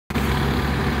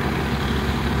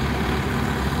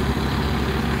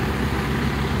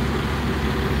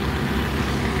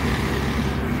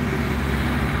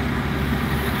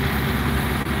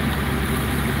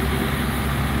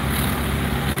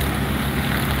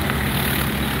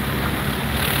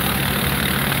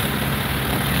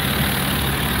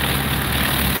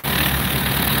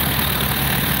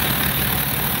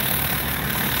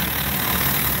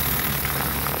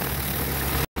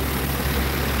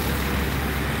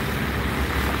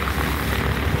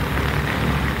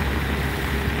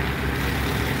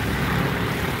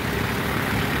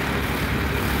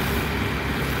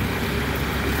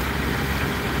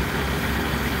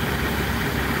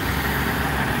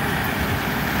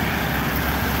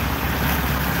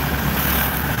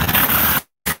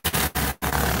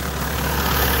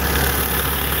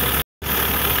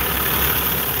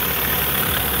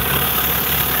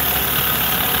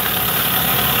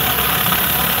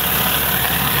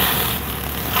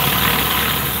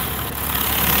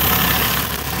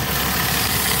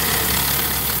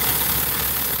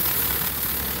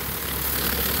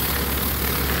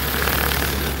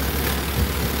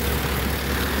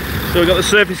So we've got the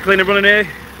surface cleaner running here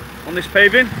on this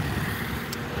paving.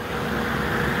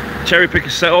 Cherry picker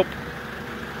set up.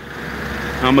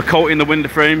 And we're coating the window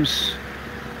frames.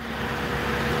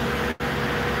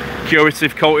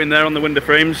 Curative coating there on the window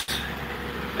frames.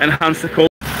 Enhance the coat.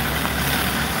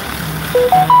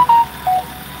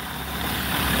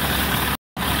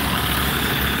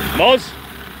 Moz?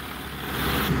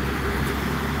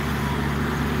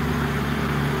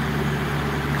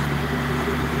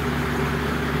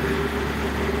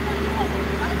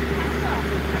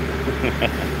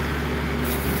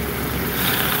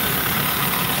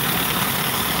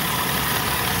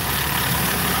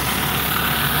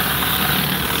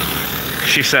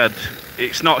 She said,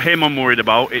 it's not him I'm worried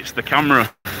about, it's the camera.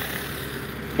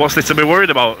 What's there to be worried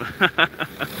about?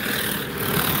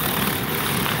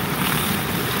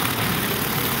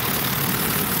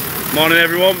 Morning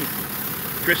everyone,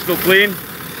 crystal clean.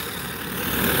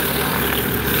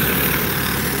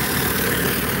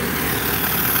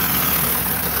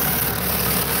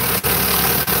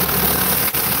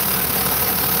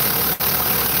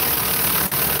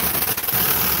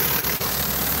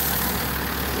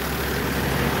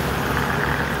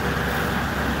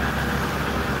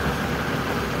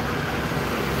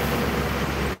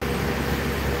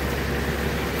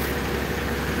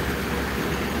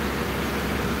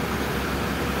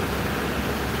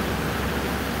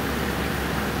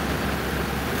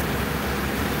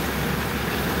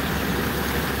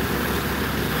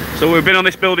 So we've been on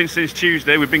this building since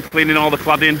Tuesday. We've been cleaning all the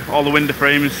cladding, all the window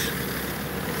frames,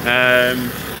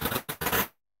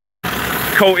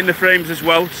 coating the frames as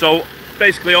well. So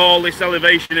basically all this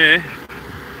elevation here,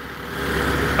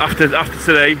 after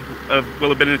today, will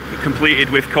have been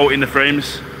completed with coating the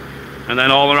frames. And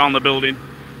then all around the building,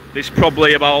 there's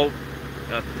probably about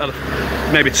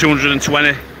maybe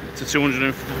 220 to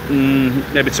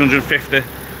 200, maybe 250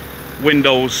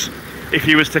 windows. If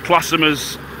you was to class them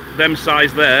as them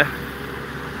size there,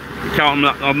 count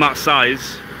them on that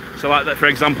size, so like that, for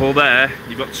example, there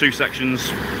you've got two sections,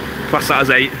 class that as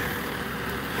 8,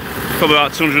 probably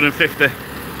about 250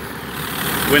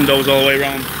 windows all the way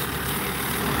around.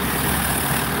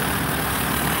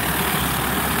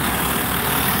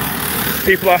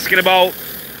 People asking about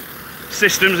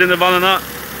systems in the van and that.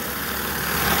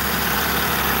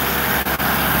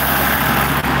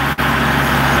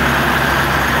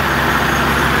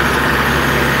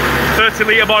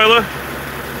 Litre boiler,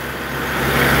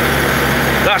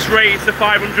 that's rated to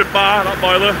 500 bar, that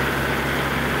boiler.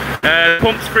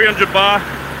 Pump's 300 bar.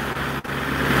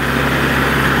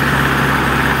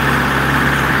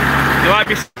 You like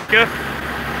me sticker?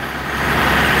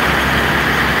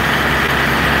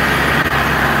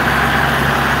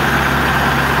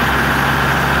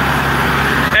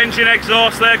 Engine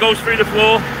exhaust there goes through the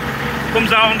floor,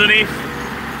 comes out underneath.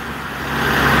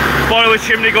 Boiler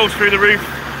chimney goes through the roof.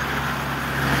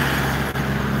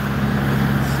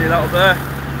 See that up there?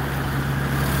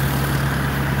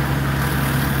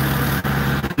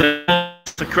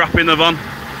 There's the crap in the van.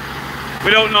 We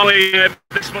don't normally have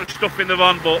this much stuff in the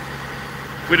van, but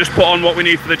we just put on what we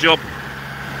need for the job.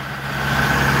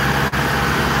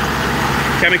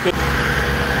 Chemical.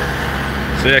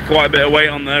 So yeah, quite a bit of weight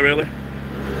on there really.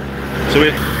 So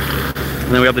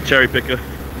and then we have the cherry picker.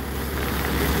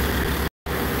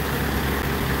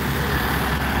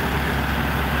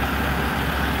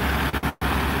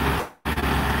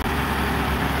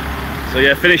 So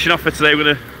yeah, finishing off for today,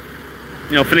 we're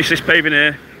gonna, finish this paving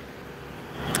here,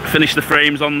 finish the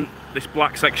frames on this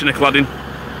black section of cladding.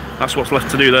 That's what's left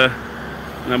to do there,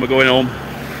 and then we're going home.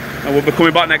 And we'll be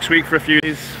coming back next week for a few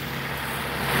days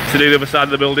to do the other side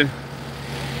of the building.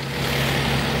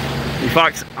 In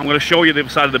fact, I'm going to show you the other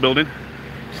side of the building.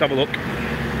 Let's have a look.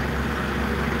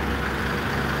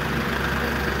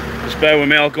 Just bear with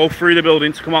me, I'll go through the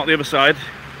building to come out the other side.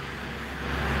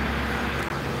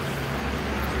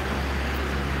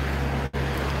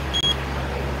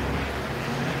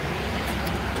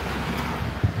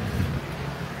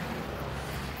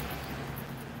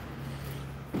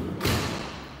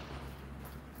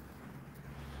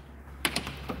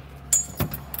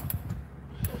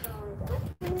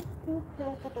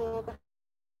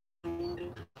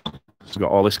 So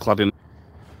got all this cladding.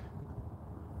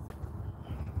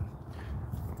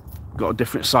 Got a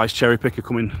different size cherry picker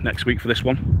coming next week for this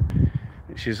one,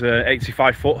 which is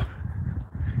 85 foot.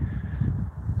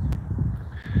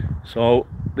 So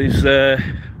there's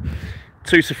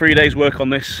 2 to 3 days work on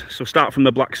this. So start from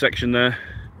the black section there,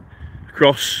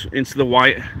 across into the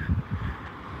white,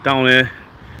 down here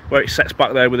where it sets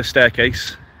back there with a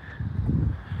staircase.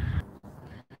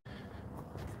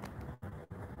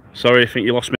 Sorry, I think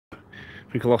you lost me.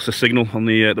 I think I lost the signal on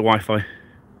the Wi-Fi.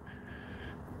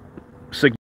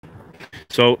 signal.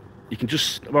 So you can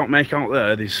just about make out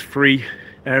there, there's 3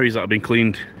 areas that have been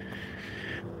cleaned.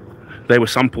 They were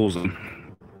samples. And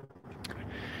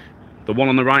the one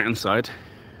on the right hand side,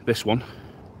 this one,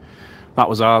 that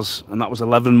was ours, and that was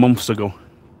 11 months ago.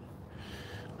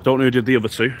 I don't know who did the other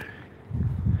 2.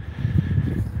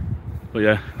 But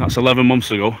yeah, that's 11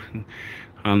 months ago.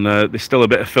 And there's still a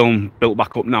bit of film built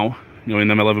back up now, you know, in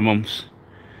them 11 months.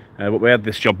 But we had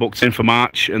this job booked in for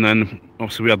March, and then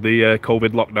obviously we had the COVID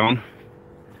lockdown,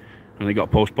 and it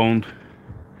got postponed.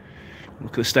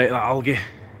 Look at the state of that algae.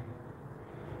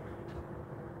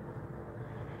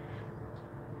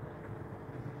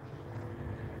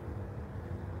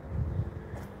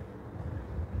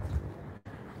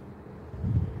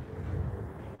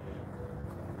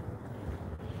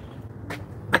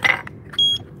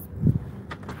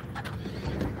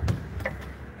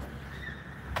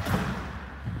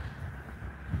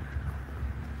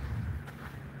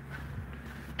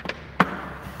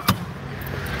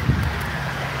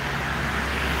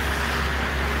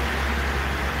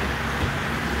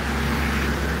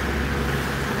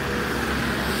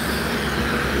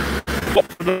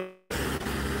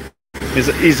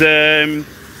 He's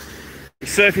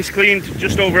surface cleaned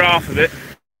just over half of it,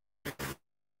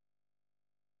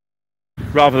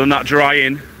 rather than that dry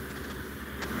in.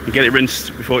 You get it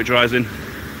rinsed before it dries in,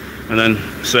 and then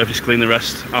surface clean the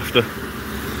rest after.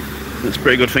 That's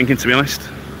pretty good thinking, to be honest.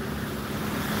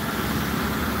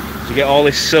 To get all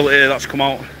this silt here that's come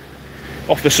out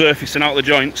off the surface and out the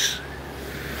joints,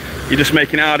 you're just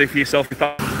making it harder for yourself with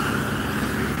that.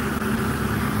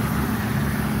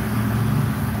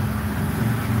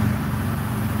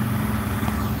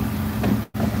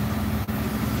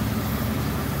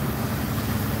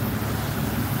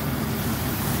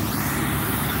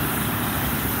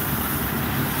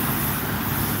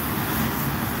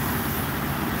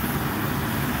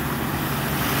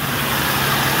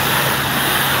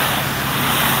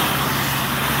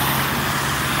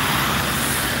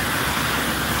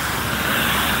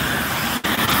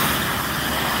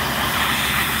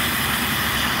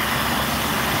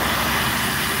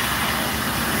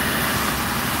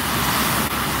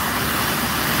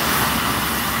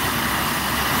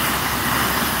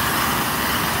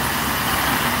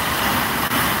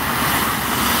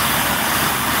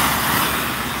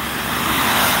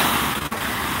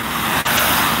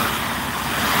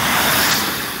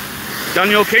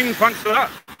 Daniel King, thanks for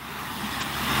that.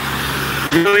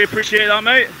 Really appreciate that,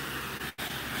 mate.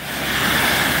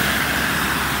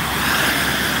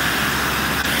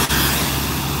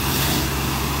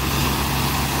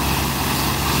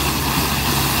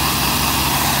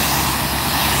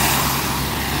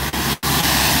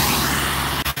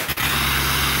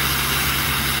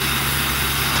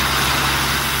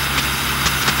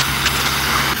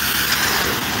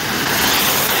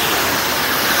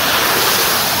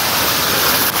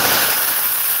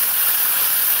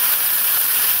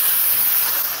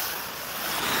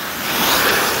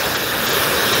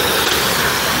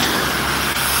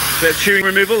 Bit of chewing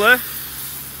removal there.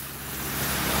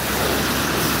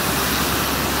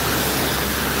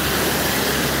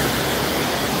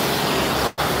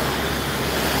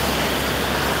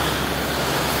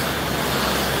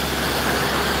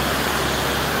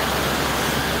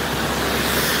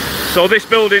 So this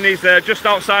building is just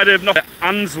outside of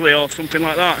Ansley or something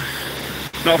like that,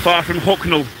 not far from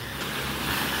Hucknall.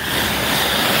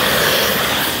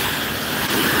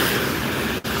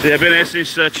 Yeah, I've been here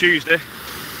since Tuesday.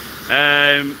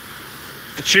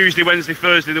 Tuesday, Wednesday,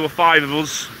 Thursday there were 5 of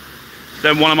us.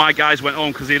 Then one of my guys went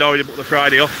home because he'd already booked the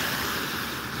Friday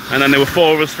off, and then there were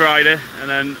 4 of us Friday, and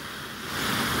then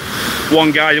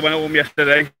one guy went home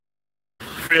yesterday.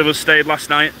 3 of us stayed last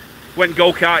night. Went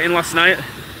go-karting last night,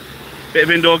 bit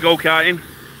of indoor go-karting,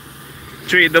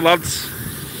 treated the lads.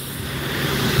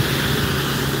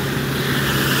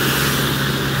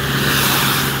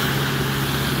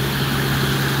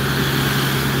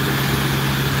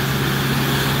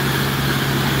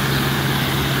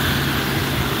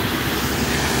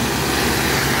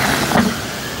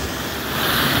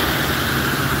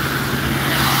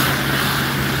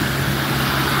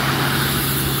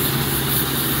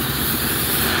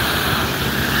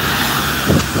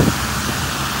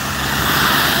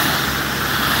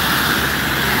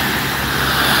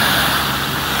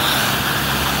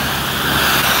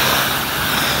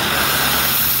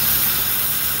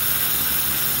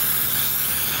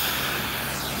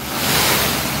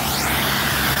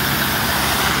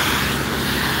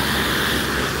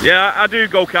 Yeah, I do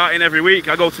go-karting every week.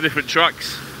 I go to different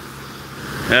tracks.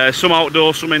 Some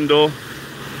outdoor, some indoor.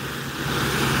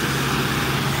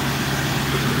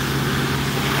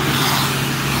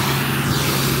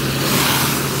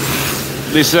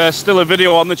 There's still a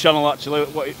video on the channel actually,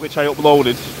 which I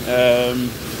uploaded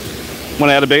when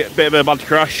I had a bit of a bad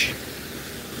crash.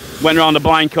 Went around a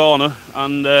blind corner,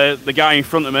 and the guy in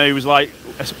front of me, who was like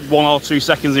 1 or 2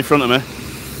 seconds in front of me,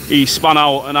 he spun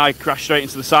out and I crashed straight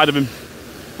into the side of him,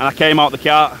 and I came out the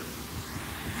car.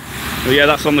 But yeah,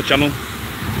 that's on the channel.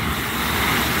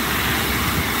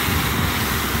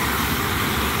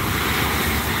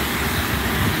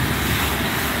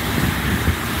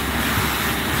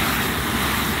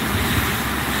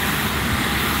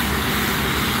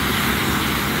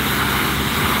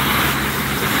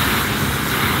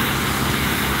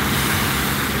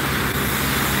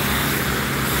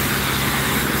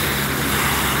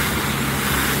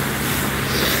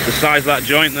 The size of that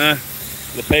joint there,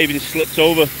 the paving slipped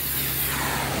over.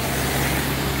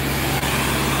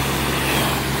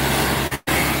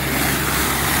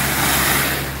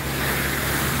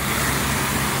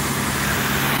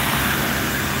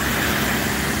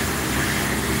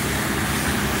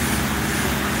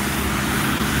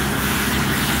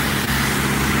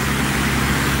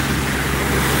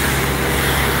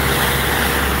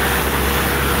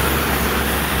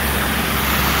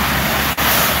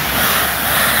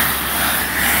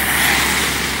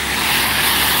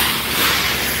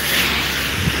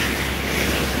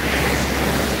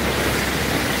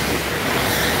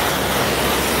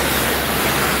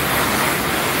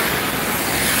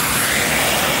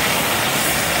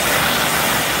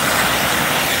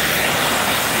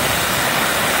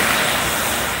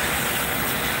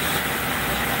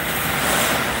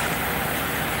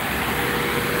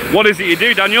 What is it you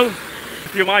do, Daniel?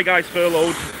 If you're my guys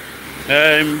furloughed.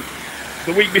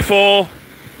 The week before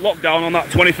lockdown, on that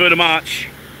 23rd of March,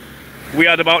 we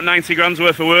had about 90 grand's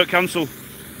worth of work cancelled.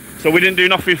 So we didn't do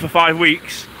nothing for 5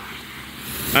 weeks.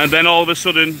 And then all of a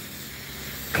sudden,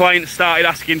 clients started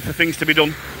asking for things to be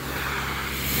done.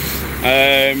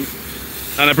 And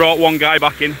I brought one guy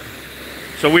back in.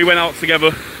 So we went out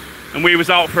together, and we was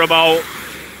out for about,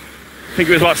 I think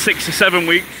it was about 6 or 7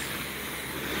 weeks.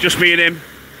 Just me and him.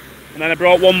 And then I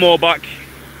brought one more back,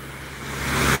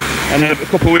 and then a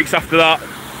couple of weeks after that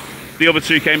the other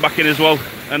two came back in as well,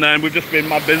 and then we've just been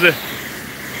mad busy,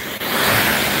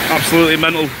 absolutely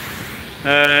mental.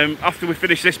 After we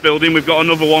finish this building, we've got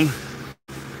another one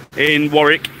in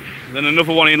Warwick, then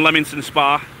another one in Leamington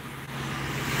Spa,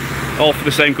 all for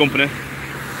the same company.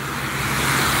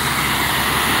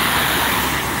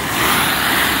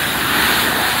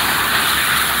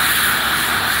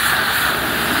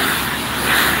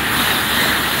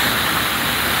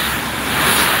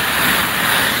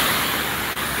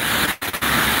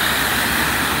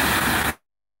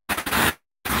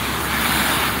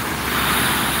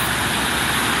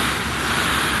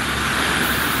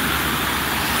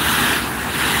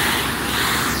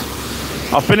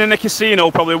 I've been in a casino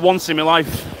probably once in my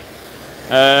life.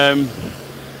 I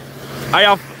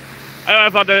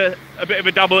have had a bit of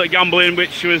a dabble at gambling,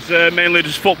 which was mainly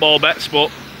just football bets,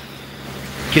 but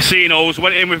casinos,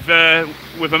 went in with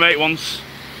a mate once.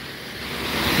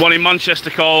 One in Manchester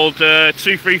called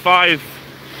 235,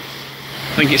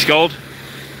 I think it's called.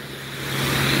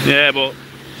 Yeah, but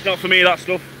it's not for me, that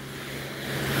stuff.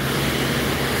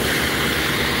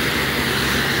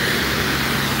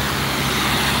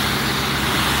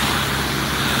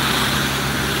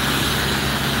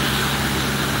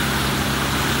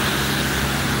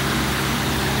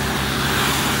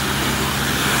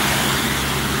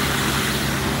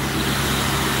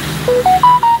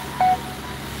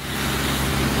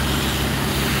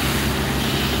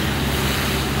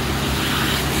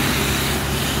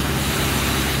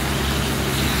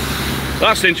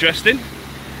 That's interesting.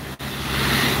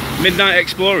 Midnight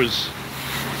Explorers.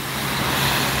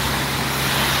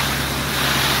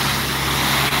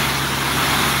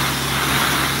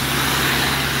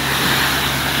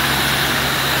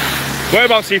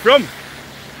 Whereabouts are you from?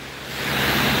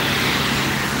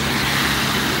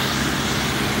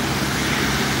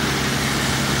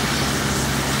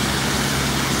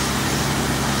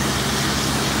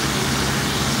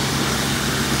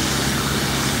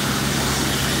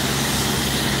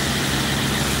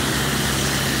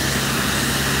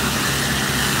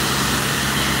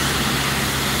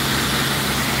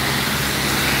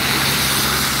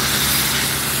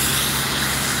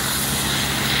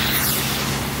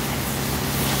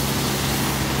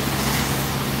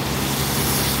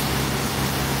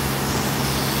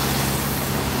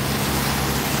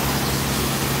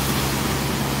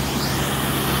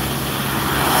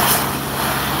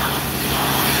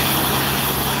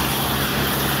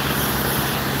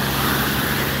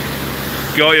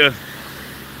 Got you.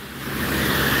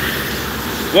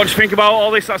 What do you think about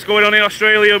all this that's going on in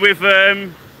Australia with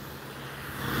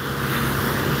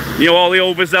You know, all the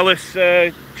overzealous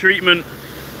treatment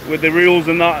with the rules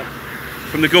and that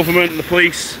from the government and the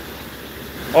police,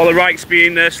 all the rights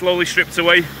being slowly stripped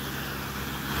away.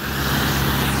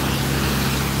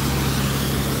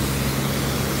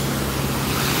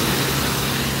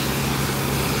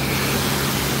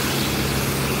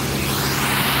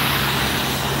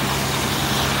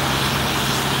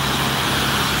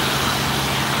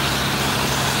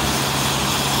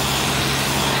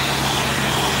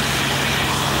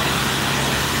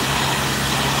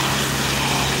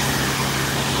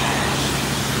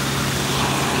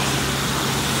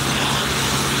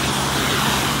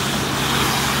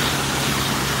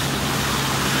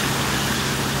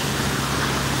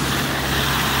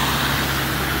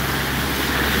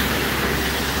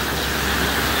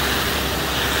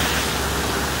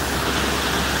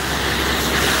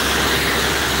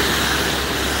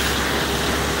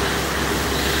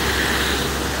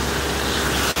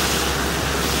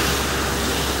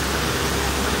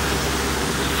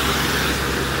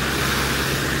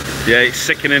 Yeah, it's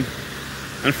sickening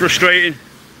and frustrating.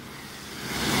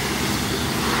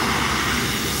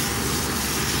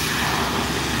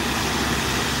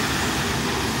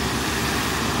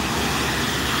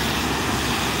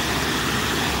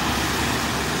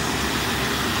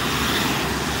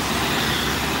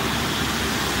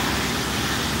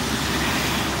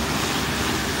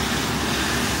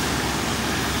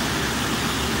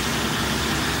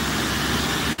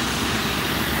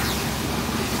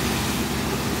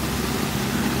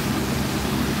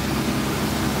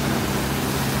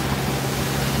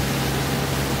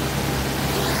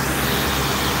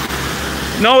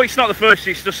 No, it's not the first.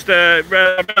 It's just I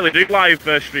rarely do live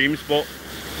streams, but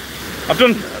I've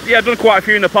done quite a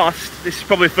few in the past. This is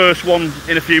probably the first one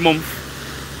in a few months.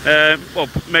 Well,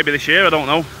 maybe this year, I don't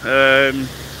know.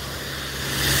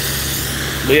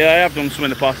 But yeah, I have done some in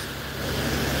the past.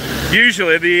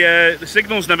 Usually the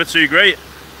signal's never too great.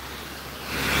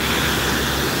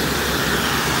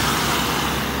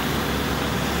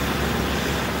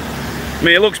 I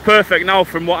mean, it looks perfect now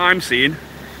from what I'm seeing.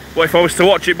 But if I was to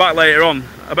watch it back later on,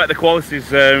 I bet the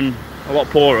quality's a lot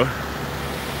poorer.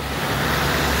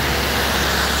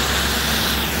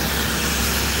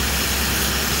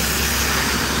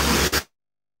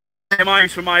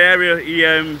 He's from my area.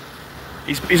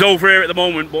 He's over here at the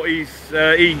moment, but he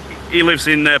lives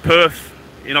in Perth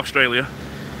in Australia,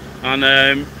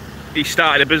 and he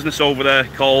started a business over there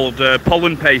called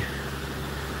Pollen Pay,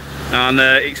 and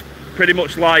it's pretty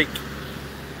much like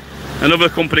another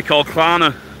company called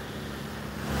Klarna,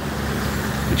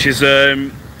 which is a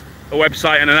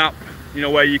website and an app, you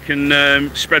know, where you can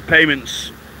spread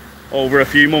payments over a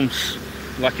few months.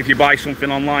 Like if you buy something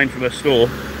online from a store,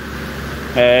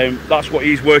 that's what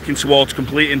he's working towards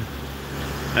completing.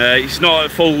 It's not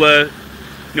at full,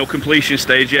 completion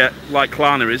stage yet, like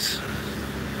Klarna is,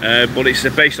 but it's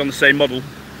based on the same model.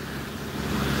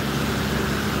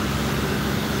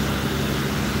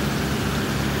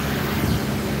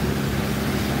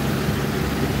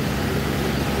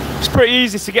 Pretty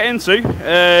easy to get into.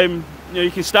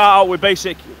 You can start out with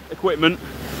basic equipment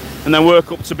and then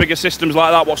work up to bigger systems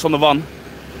like that, what's on the van,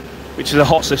 which is a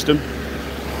hot system.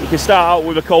 You can start out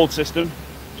with a cold system,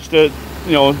 just a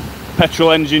petrol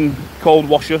engine cold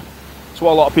washer. That's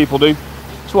what a lot of people do.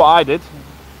 That's what I did.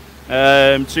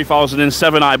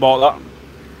 2007 I bought that,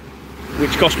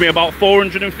 which cost me about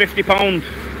 £450.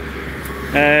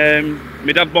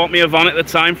 My dad bought me a van at the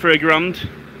time for £1,000.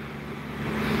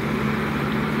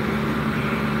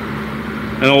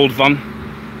 An old van,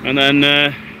 and then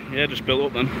yeah, just built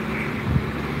up then.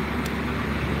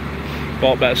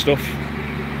 Bought better stuff.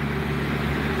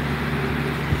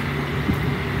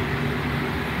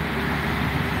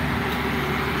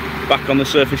 Back on the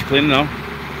surface clean now.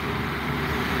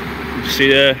 You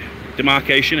see a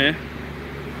demarcation here.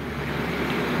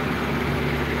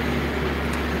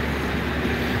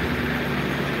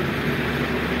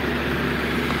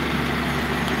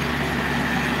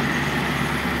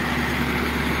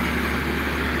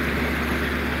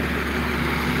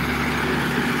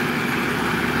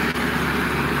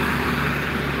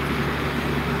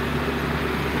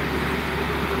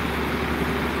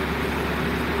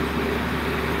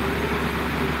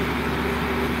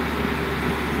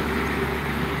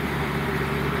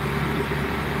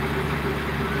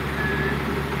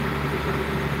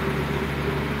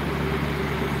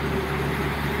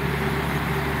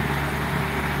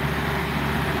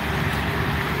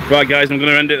 Right guys, I'm going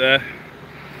to end it there,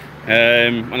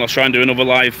 and I'll try and do another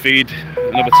live feed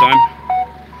another time,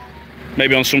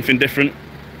 maybe on something different,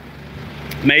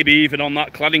 maybe even on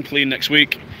that cladding clean next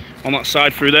week, on that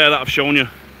side through there that I've shown you.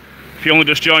 If you're only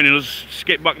just joining us,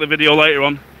 skip back the video later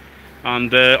on,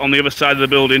 and on the other side of the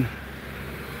building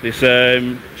there's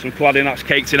some cladding that's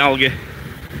caked in algae.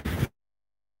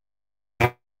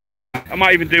 I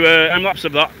might even do a time lapse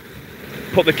of that.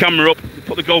 Put the camera up,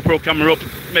 put the GoPro camera up,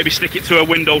 maybe stick it to a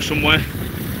window somewhere.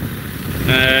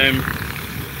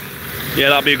 Yeah,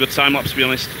 that'd be a good time lapse, to be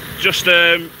honest. Just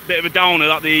a bit of a downer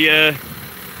that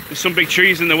there's some big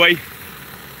trees in the way,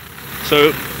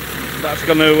 so that's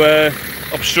going to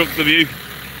obstruct the view.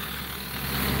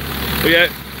 But yeah,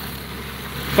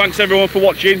 thanks everyone for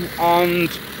watching, and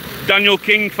Daniel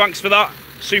King, thanks for that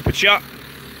super chat.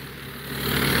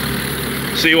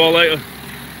 See you all later.